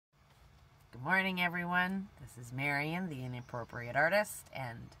Good morning, everyone. This is Marion, the Inappropriate Artist,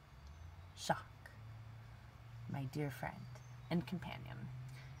 and Shock, my dear friend and companion.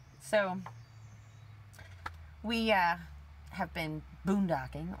 So, we have been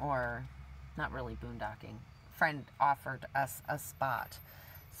boondocking, or not really boondocking. A friend offered us a spot.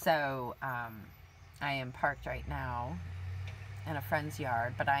 So, I am parked right now in a friend's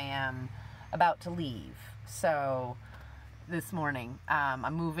yard, but I am about to leave. So, this morning,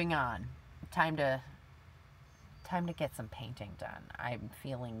 I'm moving on. Time to get some painting done. I'm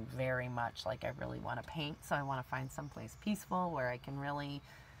feeling very much like I really want to paint, so I want to find someplace peaceful where I can really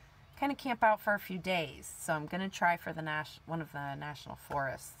kind of camp out for a few days. So I'm going to try for the one of the national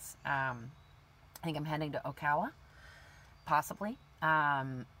forests. I think I'm heading to Ocala, possibly.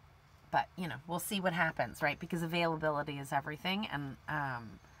 But, you know, we'll see what happens, right? Because availability is everything. And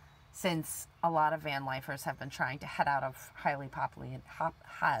since a lot of van lifers have been trying to head out of highly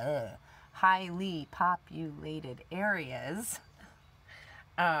populated areas,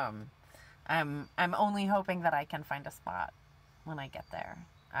 I'm only hoping that I can find a spot when I get there.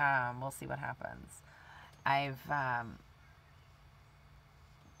 We'll see what happens. I've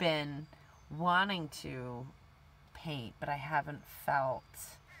been wanting to paint, but I haven't felt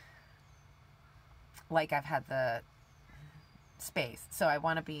like I've had the space. So I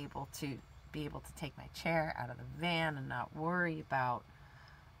want to be able to take my chair out of the van and not worry about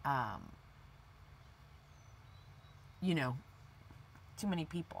you know, too many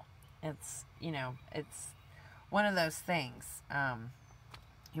people. It's, you know, it's one of those things.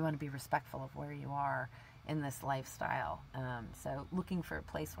 You want to be respectful of where you are in this lifestyle. So looking for a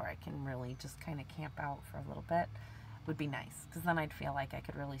place where I can really just kind of camp out for a little bit would be nice, because then I'd feel like I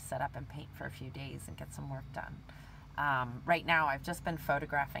could really set up and paint for a few days and get some work done. Right now I've just been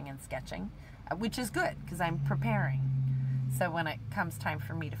photographing and sketching, which is good because I'm preparing. So when it comes time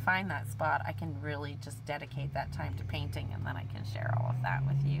for me to find that spot, I can really just dedicate that time to painting, and then I can share all of that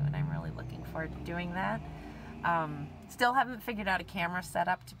with you, and I'm really looking forward to doing that. Still haven't figured out a camera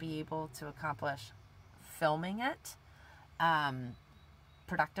setup to be able to accomplish filming it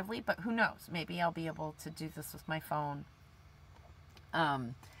productively, but who knows? Maybe I'll be able to do this with my phone,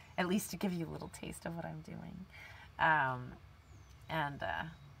 at least to give you a little taste of what I'm doing.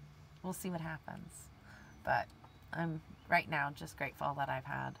 We'll see what happens. But I'm right now just grateful that I've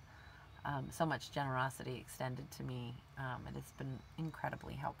had so much generosity extended to me. It has been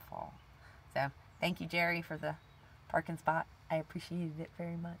incredibly helpful. So thank you, Jerry, for the parking spot. I appreciated it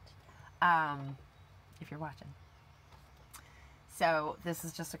very much, if you're watching. So this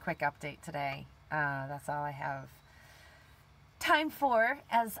is just a quick update today. That's all I have time for,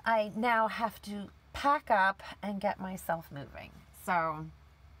 as I now have to pack up and get myself moving. So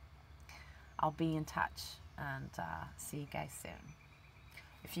I'll be in touch, and see you guys soon.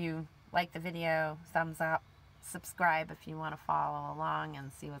 If you like the video, thumbs up, subscribe if you want to follow along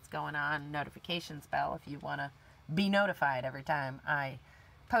and see what's going on, notifications bell if you want to be notified every time I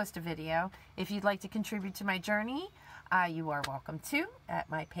post a video. If you'd like to contribute to my journey, you are welcome to at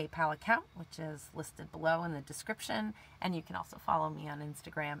my PayPal account, which is listed below in the description, and you can also follow me on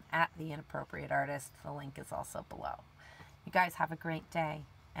Instagram at The Inappropriate Artist. The link is also below. You guys have a great day,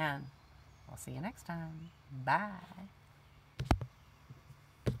 and I'll see you next time. Bye.